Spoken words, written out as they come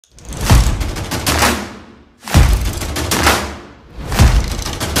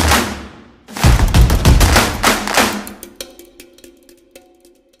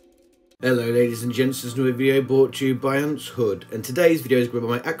Hello ladies and gents, this is another video brought to you by Ants Hood, and today's video is going to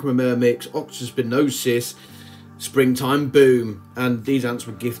be my Acromyrmex octospinosus springtime boom, and these ants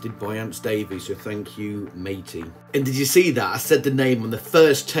were gifted by Ants Davey, so thank you matey. And did you see that? I said the name on the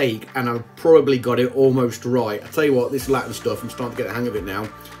first take and I probably got it almost right. I tell you what, this Latin stuff, I'm starting to get the hang of it now.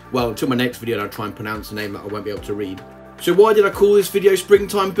 Well, until my next video and I'll try and pronounce a name that I won't be able to read. So why did I call this video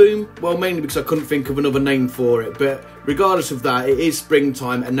Springtime Boom? Well, mainly because I couldn't think of another name for it, but regardless of that, it is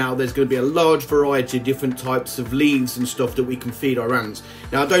springtime and now there's going to be a large variety of different types of leaves and stuff that we can feed our ants.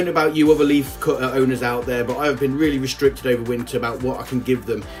 Now, I don't know about you other leaf cutter owners out there, but I have been really restricted over winter about what I can give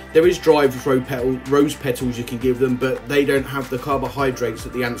them. There is dried rose petals you can give them, but they don't have the carbohydrates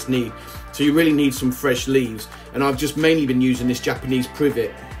that the ants need. So you really need some fresh leaves, and I've just mainly been using this Japanese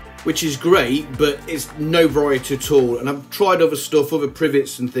privet, which is great, but it's no variety at all. And I've tried other stuff, other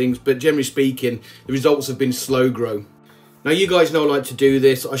privets and things, but generally speaking, the results have been slow grow. Now, you guys know I like to do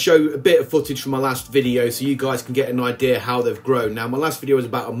this. I show a bit of footage from my last video so you guys can get an idea how they've grown. Now, my last video was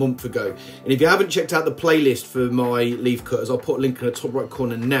about a month ago, and if you haven't checked out the playlist for my leaf cutters, I'll put a link in the top right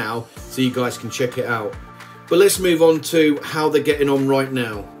corner now so you guys can check it out. But let's move on to how they're getting on right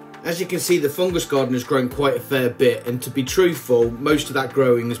now. As you can see, the fungus garden has grown quite a fair bit, and to be truthful, most of that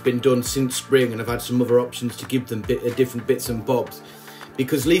growing has been done since spring, and I've had some other options to give them different bits and bobs,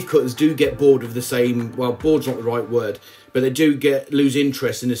 because leaf cutters do get bored of the same, well, bored's not the right word, but they do lose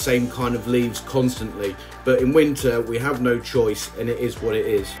interest in the same kind of leaves constantly. But in winter, we have no choice, and it is what it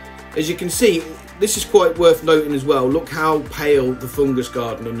is. As you can see, this is quite worth noting as well. Look how pale the fungus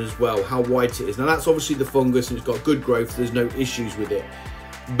garden is as well, how white it is. Now, that's obviously the fungus, and it's got good growth, there's no issues with it.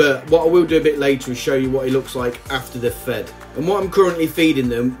 But what I will do a bit later is show you what it looks like after they're fed. And what I'm currently feeding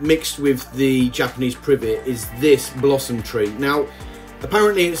them, mixed with the Japanese privet, is this blossom tree. Now,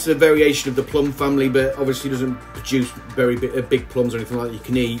 apparently it's a variation of the plum family, but obviously doesn't produce very big plums or anything like that you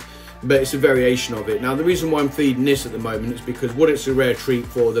can eat. But it's a variation of it. Now, the reason why I'm feeding this at the moment is because, one, it's a rare treat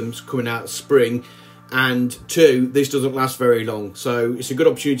for them coming out of spring, and two, this doesn't last very long, so it's a good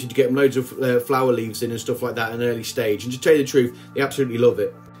opportunity to get them loads of flower leaves in and stuff like that at an early stage. And to tell you the truth, they absolutely love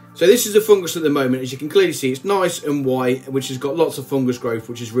it. So this is a fungus at the moment. As you can clearly see, it's nice and white, which has got lots of fungus growth,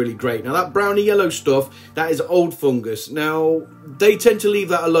 which is really great. Now, that browny yellow stuff, that is old fungus. Now, they tend to leave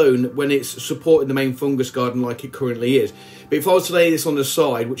that alone when it's supporting the main fungus garden like it currently is. But if I was to lay this on the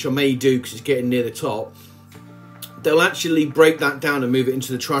side, which I may do because it's getting near the top, they'll actually break that down and move it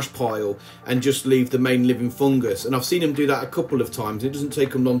into the trash pile and just leave the main living fungus. And I've seen them do that a couple of times. It doesn't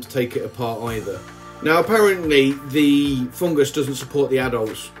take them long to take it apart either. Now, apparently the fungus doesn't support the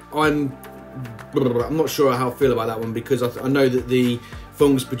adults. I'm not sure how I feel about that one, because I know that the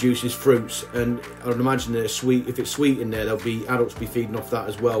fungus produces fruits, and I would imagine that if it's sweet in there, there'll be adults be feeding off that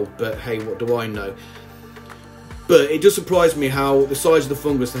as well. But hey, what do I know? But it does surprise me how the size of the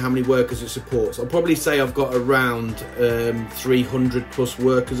fungus and how many workers it supports. I'll probably say I've got around 300 plus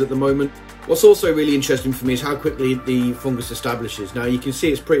workers at the moment. What's also really interesting for me is how quickly the fungus establishes. Now, you can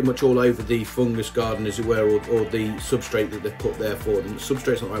see it's pretty much all over the fungus garden, as it were, or the substrate that they've put there for them.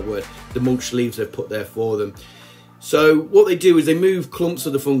 Substrate's not the right word. The mulch leaves they've put there for them. So what they do is they move clumps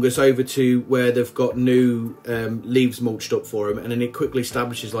of the fungus over to where they've got new leaves mulched up for them, and then it quickly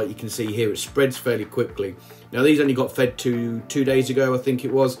establishes, like you can see here. It spreads fairly quickly. Now, these only got fed 2 days ago, I think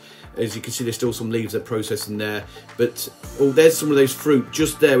it was. As you can see, there's still some leaves they're processing there. But oh, there's some of those fruit.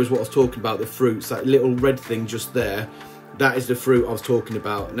 Just there is what I was talking about, the fruits. That little red thing just there, that is the fruit I was talking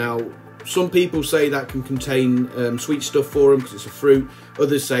about. Now, some people say that can contain sweet stuff for them because it's a fruit.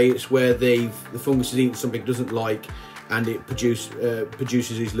 Others say it's where the fungus is eating something it doesn't like, and it produces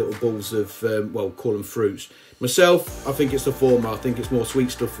these little balls of, well, call them fruits. Myself, I think it's the former. I think it's more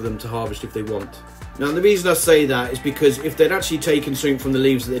sweet stuff for them to harvest if they want. Now, the reason I say that is because if they'd actually taken something from the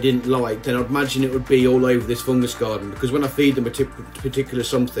leaves that they didn't like, then I'd imagine it would be all over this fungus garden, because when I feed them a particular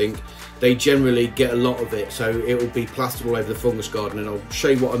something, they generally get a lot of it, so it will be plastered all over the fungus garden. And I'll show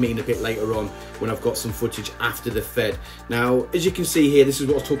you what I mean a bit later on when I've got some footage after they're fed. Now, as you can see here, this is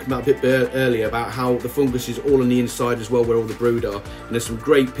what I was talking about a bit earlier, about how the fungus is all on the inside as well, where all the brood are. And there's some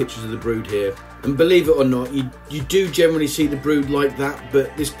great pictures of the brood here. And believe it or not, you do generally see the brood like that,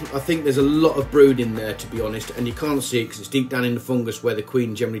 but I think there's a lot of brood in there, to be honest, and you can't see it because it's deep down in the fungus where the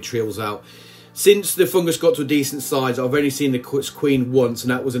queen generally trills out. Since the fungus got to a decent size, I've only seen the queen once,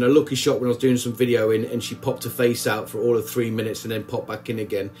 and that was in a lucky shot when I was doing some videoing, and she popped her face out for all of 3 minutes and then popped back in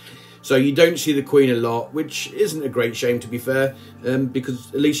again. So you don't see the queen a lot, which isn't a great shame, to be fair,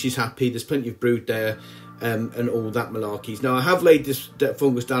 because at least she's happy. There's plenty of brood there. And all that malarkeys. Now, I have laid this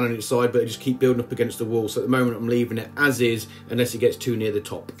fungus down on its side, but I just keep building up against the wall. So at the moment, I'm leaving it as is, unless it gets too near the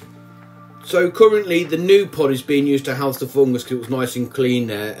top. So currently the new pod is being used to house the fungus because it was nice and clean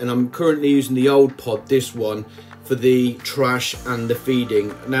there, and I'm currently using the old pod, this one, for the trash and the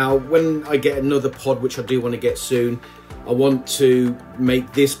feeding. Now when I get another pod, which I do want to get soon, I want to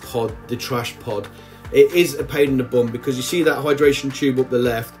make this pod the trash pod. It is a pain in the bum because you see that hydration tube up the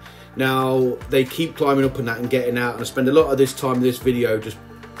left. Now they keep climbing up on that and getting out, and I spend a lot of this time in this video just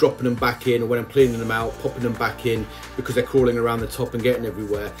dropping them back in, or when I'm cleaning them out, popping them back in because they're crawling around the top and getting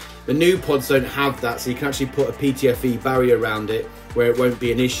everywhere. The new pods don't have that, so you can actually put a PTFE barrier around it where it won't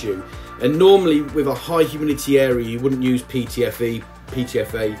be an issue. And normally with a high humidity area you wouldn't use PTFE,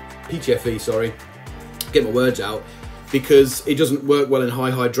 sorry, get my words out, because it doesn't work well in high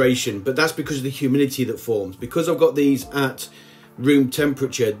hydration, but that's because of the humidity that forms. Because I've got these at room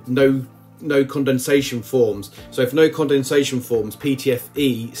temperature, no condensation forms. So if no condensation forms,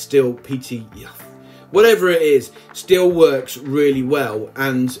 PTFE still, whatever it is, still works really well,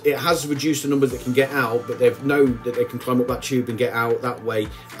 and it has reduced the numbers that can get out, but they know that they can climb up that tube and get out that way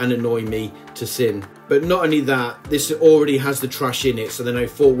and annoy me to sin. But not only that, this already has the trash in it, so they know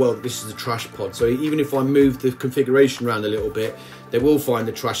full well that this is a trash pod. So even if I move the configuration around a little bit, they will find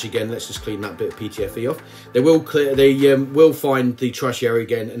the trash again. Let's just clean that bit of PTFE off. They will find the trash area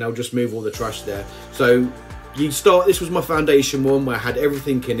again, and I'll just move all the trash there. So this was my foundation one where I had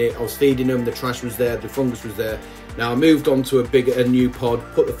everything in it. I was feeding them, the trash was there, the fungus was there. Now I moved on to a new pod,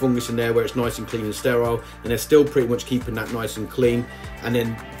 put the fungus in there where it's nice and clean and sterile, and they're still pretty much keeping that nice and clean. And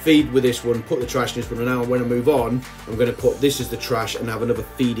then feed with this one, put the trash in this one, and now when I move on, I'm going to put this as the trash and have another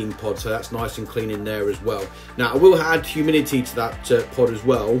feeding pod, so that's nice and clean in there as well. Now I will add humidity to that pod as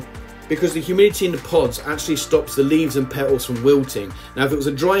well, because the humidity in the pods actually stops the leaves and petals from wilting. Now if it was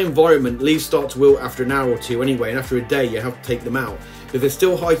a dry environment, leaves start to wilt after an hour or two anyway, and after a day you have to take them out. But if there's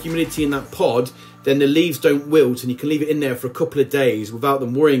still high humidity in that pod, then the leaves don't wilt, and you can leave it in there for a couple of days without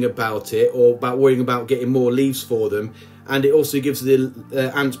them worrying about it, or worrying about getting more leaves for them. And it also gives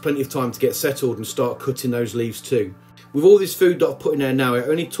the ants plenty of time to get settled and start cutting those leaves too. With all this food that I've put in there now, it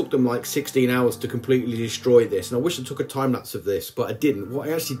only took them like 16 hours to completely destroy this. And I wish I took a time lapse of this, but I didn't. What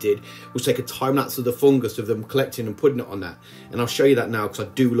I actually did was take a time lapse of the fungus of them collecting and putting it on that. And I'll show you that now because I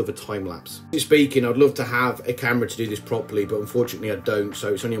do love a time lapse. Speaking, I'd love to have a camera to do this properly, but unfortunately I don't.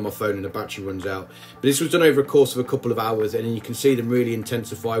 So it's only on my phone and the battery runs out. But this was done over a course of a couple of hours, and then you can see them really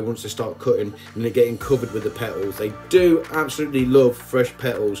intensify once they start cutting and they're getting covered with the petals. They do absolutely love fresh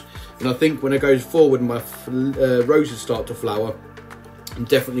petals. And I think when it goes forward and my roses start to flower, I'm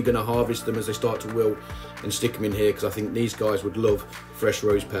definitely going to harvest them as they start to wilt and stick them in here, because I think these guys would love fresh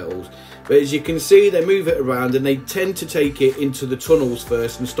rose petals. But as you can see, they move it around and they tend to take it into the tunnels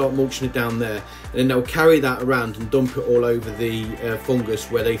first and start mulching it down there, and then they'll carry that around and dump it all over the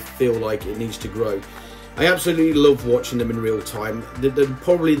fungus where they feel like it needs to grow. I absolutely love watching them in real time. They're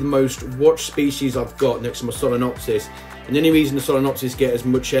probably the most watched species I've got next to my Solenopsis. And the only reason the Solenopsis get as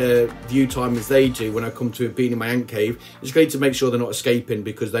much view time as they do when I come to being in my ant cave is great to make sure they're not escaping,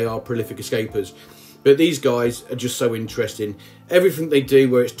 because they are prolific escapers. But these guys are just so interesting. Everything they do,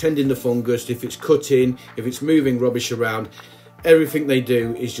 where it's tending the fungus, if it's cutting, if it's moving rubbish around, everything they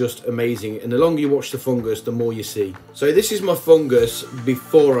do is just amazing. And the longer you watch the fungus, the more you see. So this is my fungus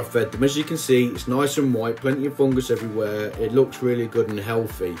before I fed them. As you can see, it's nice and white, plenty of fungus everywhere. It looks really good and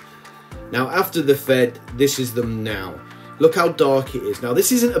healthy. Now after the fed, this is them now. Look how dark it is. Now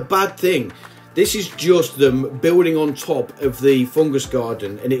this isn't a bad thing. This is just them building on top of the fungus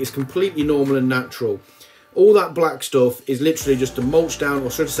garden, and it is completely normal and natural. All that black stuff is literally just a mulch down, or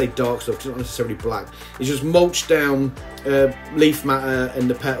should I say dark stuff, because it's not necessarily black. It's just mulch down leaf matter and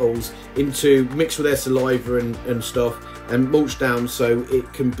the petals into, mixed with their saliva and stuff, and mulch down so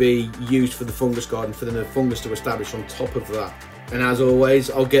it can be used for the fungus garden, for the fungus to establish on top of that. And as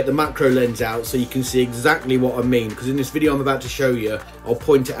always, I'll get the macro lens out so you can see exactly what I mean, because in this video I'm about to show you, I'll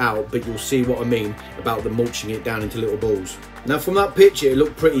point it out, but you'll see what I mean about the mulching it down into little balls. Now from that picture it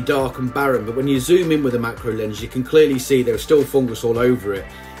looked pretty dark and barren, but when you zoom in with the macro lens you can clearly see there's still fungus all over it.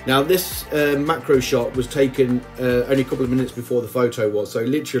 Now this macro shot was taken only a couple of minutes before the photo was, so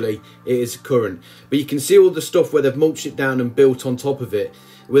literally it is current. But you can see all the stuff where they've mulched it down and built on top of it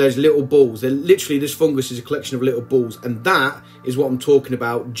with those little balls. They're literally, this fungus is a collection of little balls, and that is what I'm talking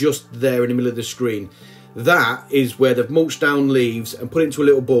about just there in the middle of the screen. That is where they've mulched down leaves and put it into a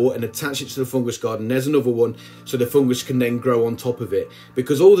little ball and attached it to the fungus garden. There's another one, so the fungus can then grow on top of it.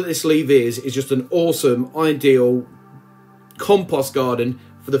 Because all that this leaf is just an awesome, ideal compost garden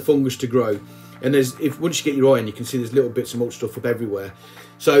for the fungus to grow. And once you get your eye in, you can see there's little bits of mulch stuff up everywhere.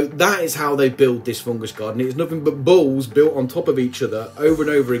 So that is how they build this fungus garden. It's nothing but balls built on top of each other over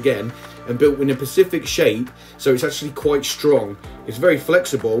and over again, and built in a specific shape, so it's actually quite strong. It's very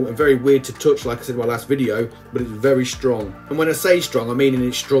flexible and very weird to touch, like I said in my last video, but it's very strong. And when I say strong, I mean in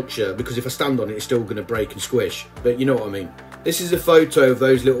its structure, because if I stand on it, it's still going to break and squish, but you know what I mean. This is a photo of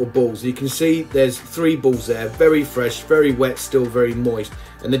those little balls. You can see there's 3 balls there, very fresh, very wet, still very moist,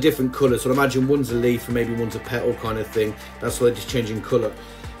 and they're different colours. So I imagine one's a leaf and maybe one's a petal kind of thing. That's why they're just changing colour.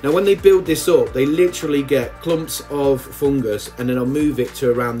 Now when they build this up, they literally get clumps of fungus, and then I'll move it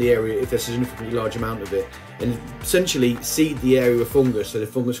to around the area if there's a significantly large amount of it, and essentially seed the area with fungus so the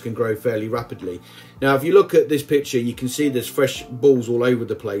fungus can grow fairly rapidly. Now if you look at this picture, you can see there's fresh balls all over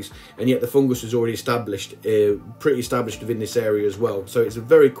the place, and yet the fungus is already established, pretty established within this area as well. So it's a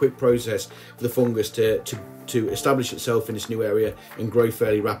very quick process for the fungus to establish itself in this new area and grow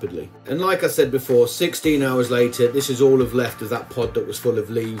fairly rapidly. And like I said before, 16 hours later, this is all I've left of that pod that was full of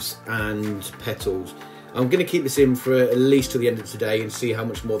leaves and petals. I'm going to keep this in for at least to the end of today and see how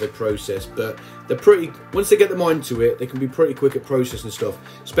much more they process, but they're pretty, once they get the mind to it, they can be pretty quick at processing stuff,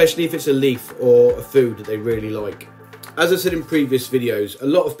 especially if it's a leaf or a food that they really like. As I said in previous videos, a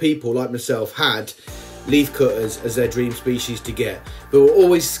lot of people like myself had leaf cutters as their dream species to get, but were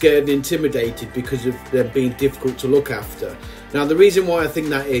always scared and intimidated because of them being difficult to look after. Now the reason why I think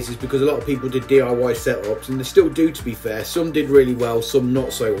that is because a lot of people did DIY setups, and they still do, to be fair. Some did really well, some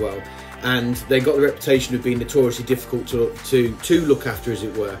not so well, and they got the reputation of being notoriously difficult to look after, as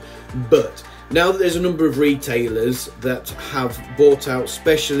it were. But now that there's a number of retailers that have bought out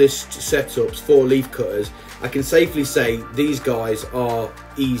specialist setups for leaf cutters, I can safely say these guys are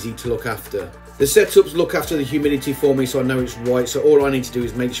easy to look after. The setups look after the humidity for me, so I know it's right, so all I need to do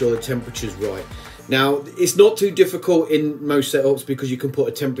is make sure the temperature's right. Now, it's not too difficult in most setups because you can put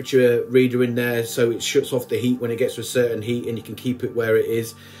a temperature reader in there so it shuts off the heat when it gets to a certain heat, and you can keep it where it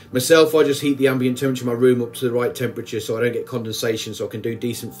is. Myself, I just heat the ambient temperature of my room up to the right temperature so I don't get condensation, so I can do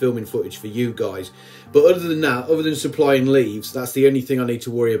decent filming footage for you guys. But other than that, other than supplying leaves, that's the only thing I need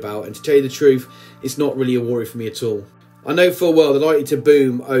to worry about. And to tell you the truth, it's not really a worry for me at all. I know full well they're likely to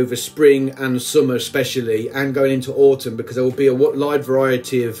boom over spring and summer especially, and going into autumn, because there will be a wide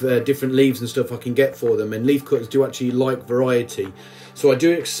variety of different leaves and stuff I can get for them, and leaf cutters do actually like variety. So I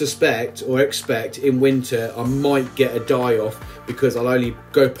do suspect or expect in winter I might get a die-off, because I'll only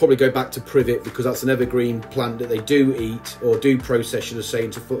probably go back to privet, because that's an evergreen plant that they do eat, or do process, should I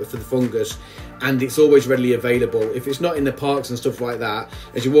say, for the fungus, and it's always readily available. If it's not in the parks and stuff like that,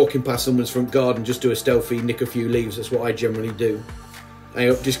 as you're walking past someone's front garden, just do a stealthy nick a few leaves. That's what I generally do.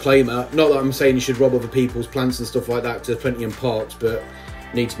 Disclaimer, not that I'm saying you should rob other people's plants and stuff like that, because there's plenty in parks, but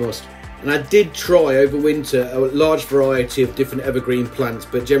needs must. And I did try over winter a large variety of different evergreen plants,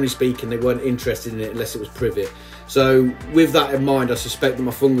 but generally speaking they weren't interested in it unless it was privet. So with that in mind, I suspect that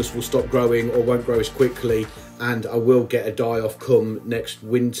my fungus will stop growing or won't grow as quickly, and I will get a die-off come next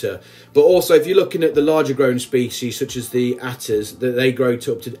winter. But also, if you're looking at the larger grown species such as the atters, that they grow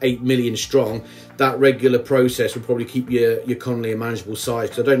to up to 8 million strong, that regular process will probably keep your colony a manageable size.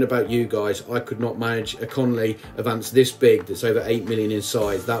 Because I don't know about you guys, I could not manage a colony of ants this big that's over 8 million in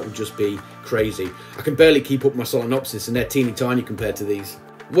size. That would just be crazy. I can barely keep up my Solenopsis, and they're teeny tiny compared to these.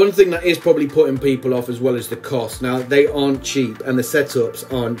 One thing that is probably putting people off as well is the cost. Now, they aren't cheap, and the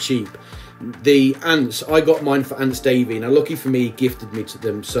setups aren't cheap. The ants, I got mine for Ants Davey. Now, lucky for me, he gifted me to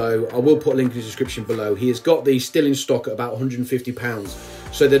them, so I will put a link in the description below. He has got these still in stock at about £150,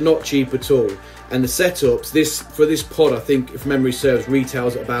 so they're not cheap at all. And the setups, for this pod, I think, if memory serves,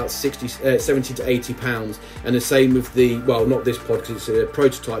 retails at about 70 to £80, and the same with the, well, not this pod because it's a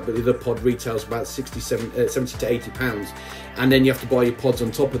prototype, but the other pod retails about 70 to £80, and then you have to buy your pods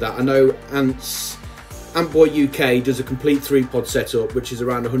on top of that. I know Antboy UK does a complete 3-pod setup, which is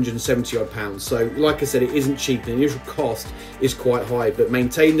around 170 odd pounds. So like I said, it isn't cheap. The initial cost is quite high, but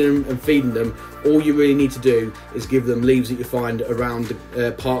maintaining them and feeding them, all you really need to do is give them leaves that you find around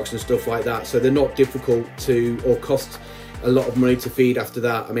the parks and stuff like that. So they're not difficult to, or cost a lot of money to feed after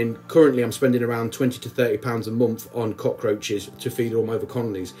that. I mean, currently I'm spending around 20 to 30 pounds a month on cockroaches to feed all my other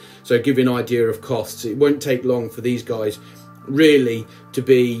colonies. So give you an idea of costs. It won't take long for these guys really to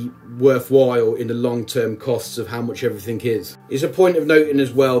be worthwhile in the long-term costs of how much everything is. It's a point of noting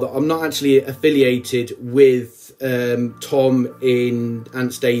as well that I'm not actually affiliated with Tom in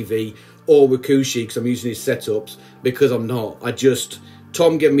Ants Davey or Wakooshi because I'm using his setups, because I'm not. I just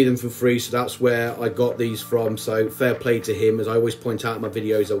Tom gave me them for free, so that's where I got these from, so fair play to him. As I always point out in my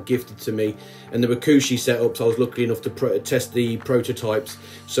videos, they were gifted to me. And the Wakooshi setups, I was lucky enough to test the prototypes,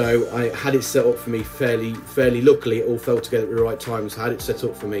 so I had it set up for me fairly luckily. It all fell together at the right time, so I had it set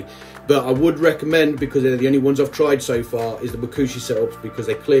up for me. But I would recommend, because they're the only ones I've tried so far, is the Wakooshi setups, because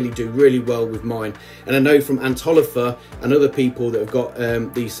they clearly do really well with mine. And I know from Ant and other people that have got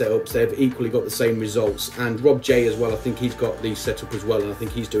these setups, they've equally got the same results. And Rob J as well, I think he's got these set up as well, and I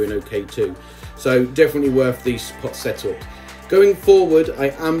think he's doing okay too. So definitely worth these pot setups. Going forward, I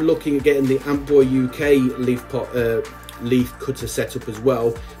am looking at getting the Antboy UK leaf cutter setup as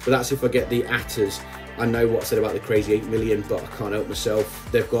well, but that's if I get the Atters. I know what I said about the Crazy 8 million, but I can't help myself.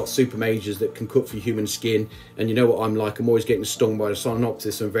 They've got super majors that can cut through human skin, and you know what I'm like, I'm always getting stung by a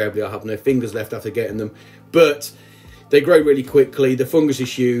Synopsis, so invariably I have no fingers left after getting them. But they grow really quickly, the fungus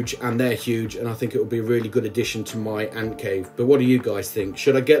is huge, and they're huge, and I think it will be a really good addition to my ant cave. But what do you guys think?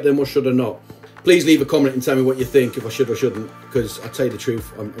 Should I get them or should I not? Please leave a comment and tell me what you think, if I should or shouldn't, because I tell you the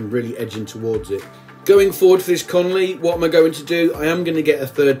truth, I'm really edging towards it. Going forward for this Conley, what am I going to do? I am going to get a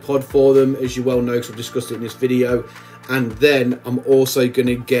third pod for them, as you well know, because I've discussed it in this video. And then I'm also going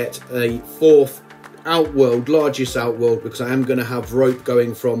to get a fourth outworld, largest outworld, because I am going to have rope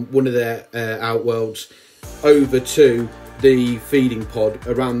going from one of their outworlds over to the feeding pod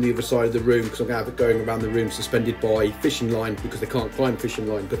around the other side of the room, because I'm going to have it going around the room suspended by fishing line, because they can't climb fishing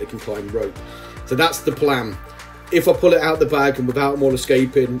line, but they can climb rope. So that's the plan. If I pull it out the bag and without them all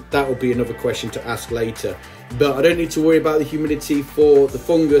escaping, that will be another question to ask later. But I don't need to worry about the humidity for the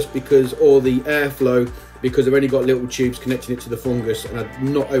fungus or the airflow, because I've only got little tubes connecting it to the fungus, and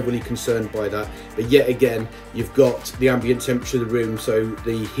I'm not overly concerned by that. But yet again, you've got the ambient temperature of the room, so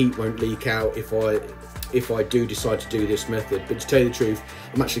the heat won't leak out if I do decide to do this method. But to tell you the truth,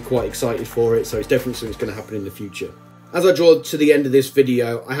 I'm actually quite excited for it, so it's definitely something that's going to happen in the future. As I draw to the end of this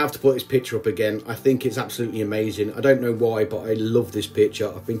video, I have to put this picture up again. I think it's absolutely amazing. I don't know why, but I love this picture.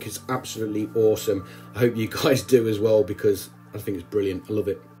 I think it's absolutely awesome. I hope you guys do as well, because I think it's brilliant. I love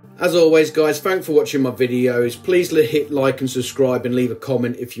it. As always, guys, thanks for watching my videos. Please hit like and subscribe, and leave a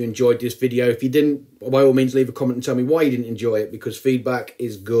comment if you enjoyed this video. If you didn't, by all means, leave a comment and tell me why you didn't enjoy it, because feedback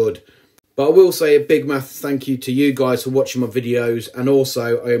is good. But I will say a big massive thank you to you guys for watching my videos, and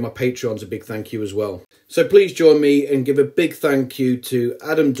also I owe my Patreons a big thank you as well. So please join me and give a big thank you to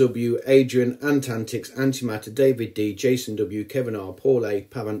Adam W, Adrian, Antantics, Anty Matters, David D, Jason W, Kevin R, Paul A,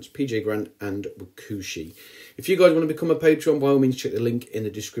 Pavance, PJGrant and Wakooshi. If you guys want to become a Patreon, by all means check the link in the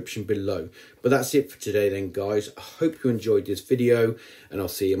description below. But that's it for today then, guys. I hope you enjoyed this video, and I'll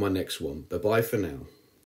see you in my next one. Bye bye for now.